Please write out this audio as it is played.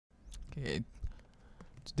Okay,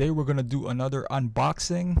 today we're gonna do another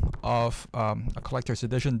unboxing of a collector's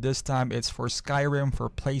edition. This time it's for Skyrim for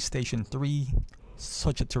PlayStation 3.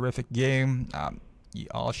 Such a terrific game. You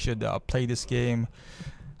all should play this game.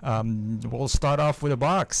 We'll start off with a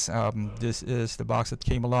box. This is the box that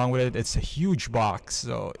came along with it. It's a huge box,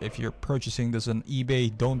 so if you're purchasing this on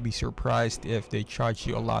eBay, don't be surprised if they charge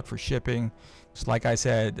you a lot for shipping. Just like I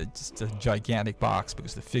said, it's just a gigantic box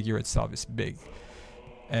because the figure itself is big.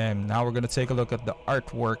 And now we're going to take a look at the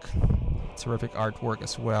artwork. Terrific artwork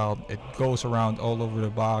as well. It goes around all over the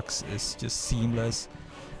box. It's just seamless.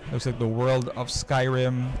 Looks like the world of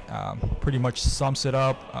Skyrim. Pretty much sums it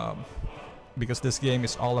up. Because this game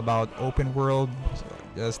is all about open world. So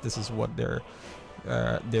yes, this is what they're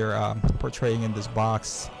portraying in this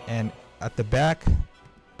box. And at the back,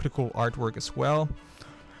 pretty cool artwork as well.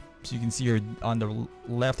 So you can see here on the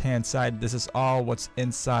left hand side, this is all what's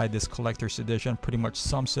inside this collector's edition. Pretty much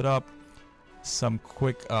sums it up. Some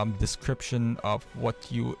quick description of what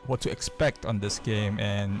to expect on this game,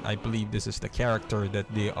 and I believe this is the character that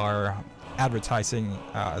they are advertising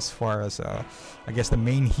as far as I guess the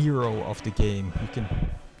main hero of the game.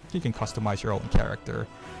 You can customize your own character.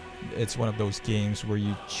 It's one of those games where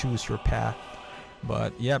you choose your path.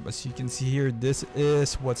 But yeah, as you can see here, this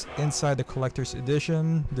is what's inside the collector's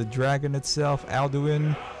edition. The dragon itself,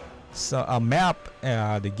 Alduin, so a map,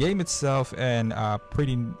 the game itself, and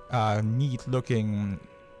pretty neat looking.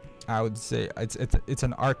 I would say it's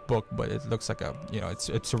an art book, but it looks like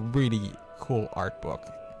it's a really cool art book.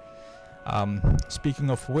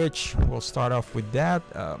 Speaking of which, we'll start off with that.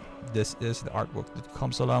 This is the artwork that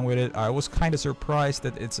comes along with it. I was kind of surprised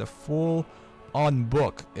that it's a full on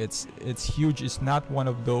book. It's huge. It's not one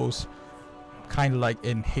of those kind of like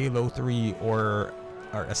in Halo 3 or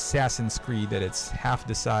Assassin's Creed that it's half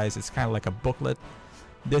the size. It's kind of like a booklet.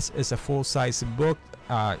 This is a full-size book.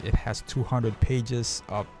 It has 200 pages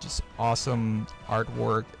of just awesome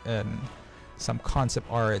artwork and some concept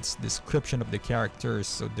arts, description of the characters.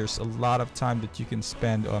 So there's a lot of time that you can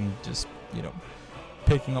spend on just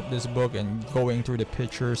picking up this book and going through the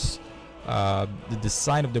pictures. The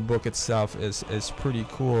design of the book itself is pretty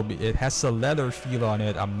cool. It has a leather feel on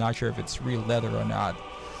it. I'm not sure if it's real leather or not.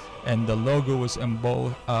 And the logo is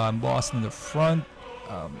embossed in the front,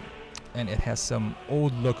 and it has some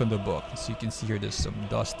old look on the book. So you can see here there's some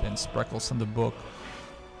dust and speckles on the book.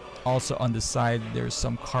 Also on the side there's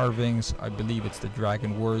some carvings. I believe it's the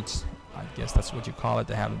dragon words. I guess that's what you call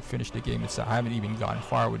it. I haven't finished the game. I haven't even gone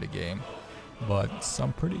far with the game, but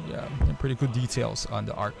some pretty good details on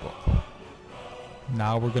the art book.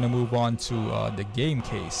 Now we're gonna move on to the game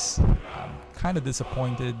case. I'm kind of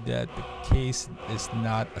disappointed that the case is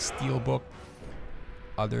not a steel book.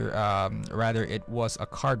 Rather it was a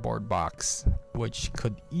cardboard box, which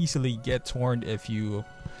could easily get torn if you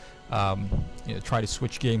try to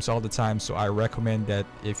switch games all the time. So I recommend that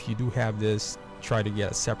if you do have this, try to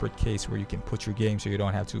get a separate case where you can put your game, so you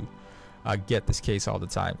don't have to get this case all the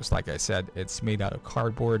time. Because like I said, it's made out of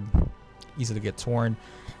cardboard, easy to get torn.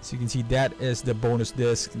 So you can see that is the bonus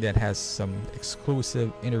disc that has some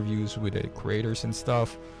exclusive interviews with the creators and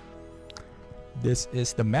stuff. This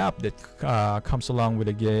is the map that comes along with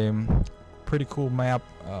the game. Pretty cool map.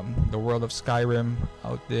 The world of Skyrim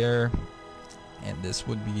out there. And this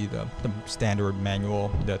would be the standard manual.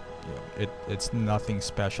 That it's nothing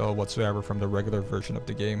special whatsoever from the regular version of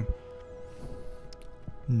the game.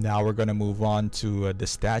 Now we're gonna move on to the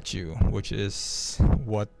statue, which is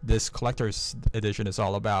what this collector's edition is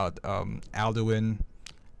all about. Alduin,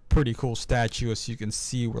 pretty cool statue. As you can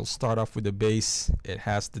see, we'll start off with the base. It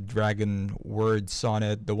has the dragon words on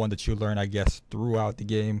it, the one that you learn, I guess, throughout the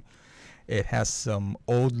game. It has some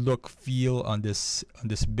old look feel on this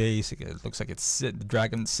base. It looks like the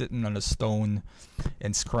dragon sitting on a stone,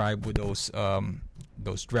 inscribed with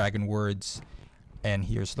those dragon words. And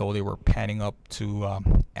here slowly we're panning up to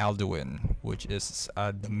Alduin, which is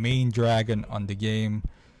the main dragon on the game.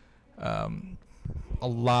 A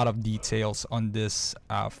lot of details on this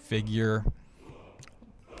figure.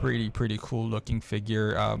 Pretty cool looking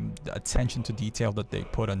figure. The attention to detail that they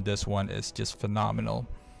put on this one is just phenomenal.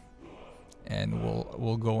 And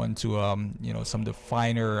we'll go into some of the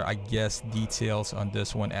finer, I guess, details on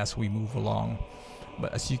this one as we move along.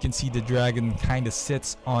 But as you can see, the dragon kind of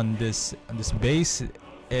sits on this base.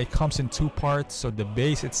 It comes in two parts, so the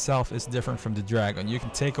base itself is different from the dragon. You can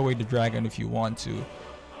take away the dragon if you want to.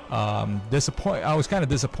 I was kind of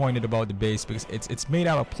disappointed about the base because it's made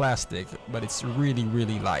out of plastic, but it's really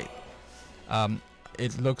light.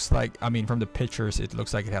 It looks like, from the pictures, it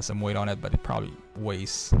looks like it has some weight on it, but it probably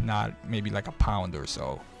weighs maybe like a pound or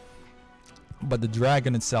so. but the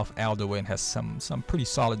dragon itself, Alduin, has some pretty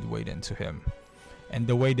solid weight into him. And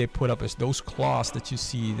the way they put up is those claws that you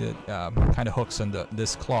see that kind of hooks on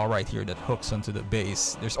this claw right here that hooks onto the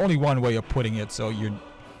base. There's only one way of putting it, so you're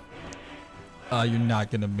not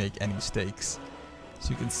gonna make any mistakes.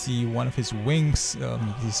 So you can see one of his wings. You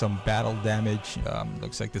see some battle damage.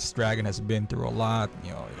 Looks like this dragon has been through a lot.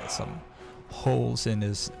 You know, it has some holes in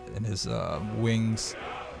his wings.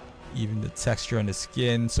 Even the texture on the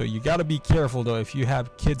skin. So you gotta be careful though. If you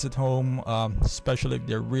have kids at home, especially if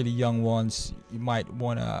they're really young ones, you might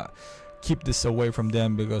wanna keep this away from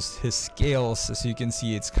them, because his scales, as you can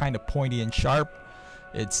see, it's kind of pointy and sharp.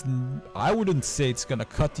 I wouldn't say it's gonna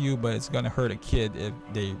cut you, but it's gonna hurt a kid if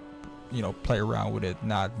they, you know, play around with it,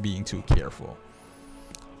 not being too careful.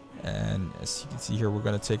 And as you can see here, we're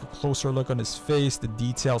going to take a closer look on his face, the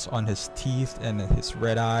details on his teeth and his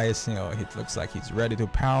red eyes. You know, it looks like he's ready to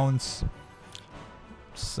pounce.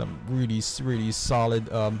 Some really solid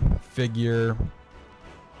figure.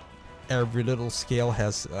 Every little scale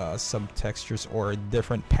has some textures or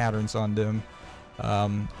different patterns on them.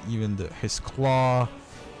 Even his claw,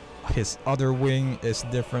 his other wing is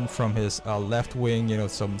different from his left wing. You know,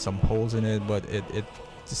 some holes in it, but it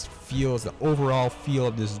just feels, the overall feel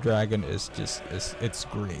of this dragon is just it's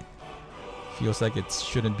great. Feels like it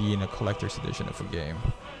shouldn't be in a collector's edition of a game.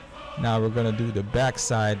 Now we're gonna do the back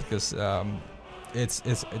side, because it's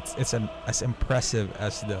as impressive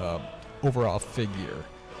as the overall figure.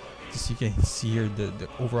 Just you can see here the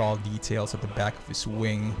overall details at the back of his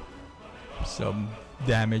wing. Some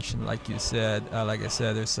damage, like I said,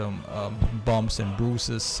 there's some bumps and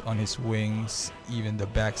bruises on his wings. Even the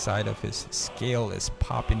backside of his scale is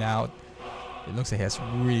popping out. It looks like he has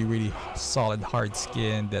really solid hard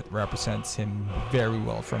skin that represents him very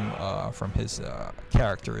well from his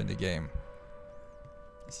character in the game.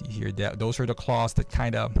 See here, those are the claws that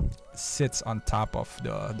kind of sits on top of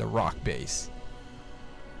the rock base.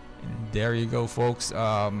 And there you go, folks.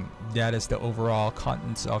 That is the overall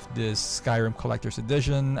contents of this Skyrim Collector's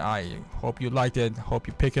Edition. I hope you liked it. Hope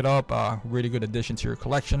you pick it up. Really good addition to your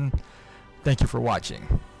collection. Thank you for watching.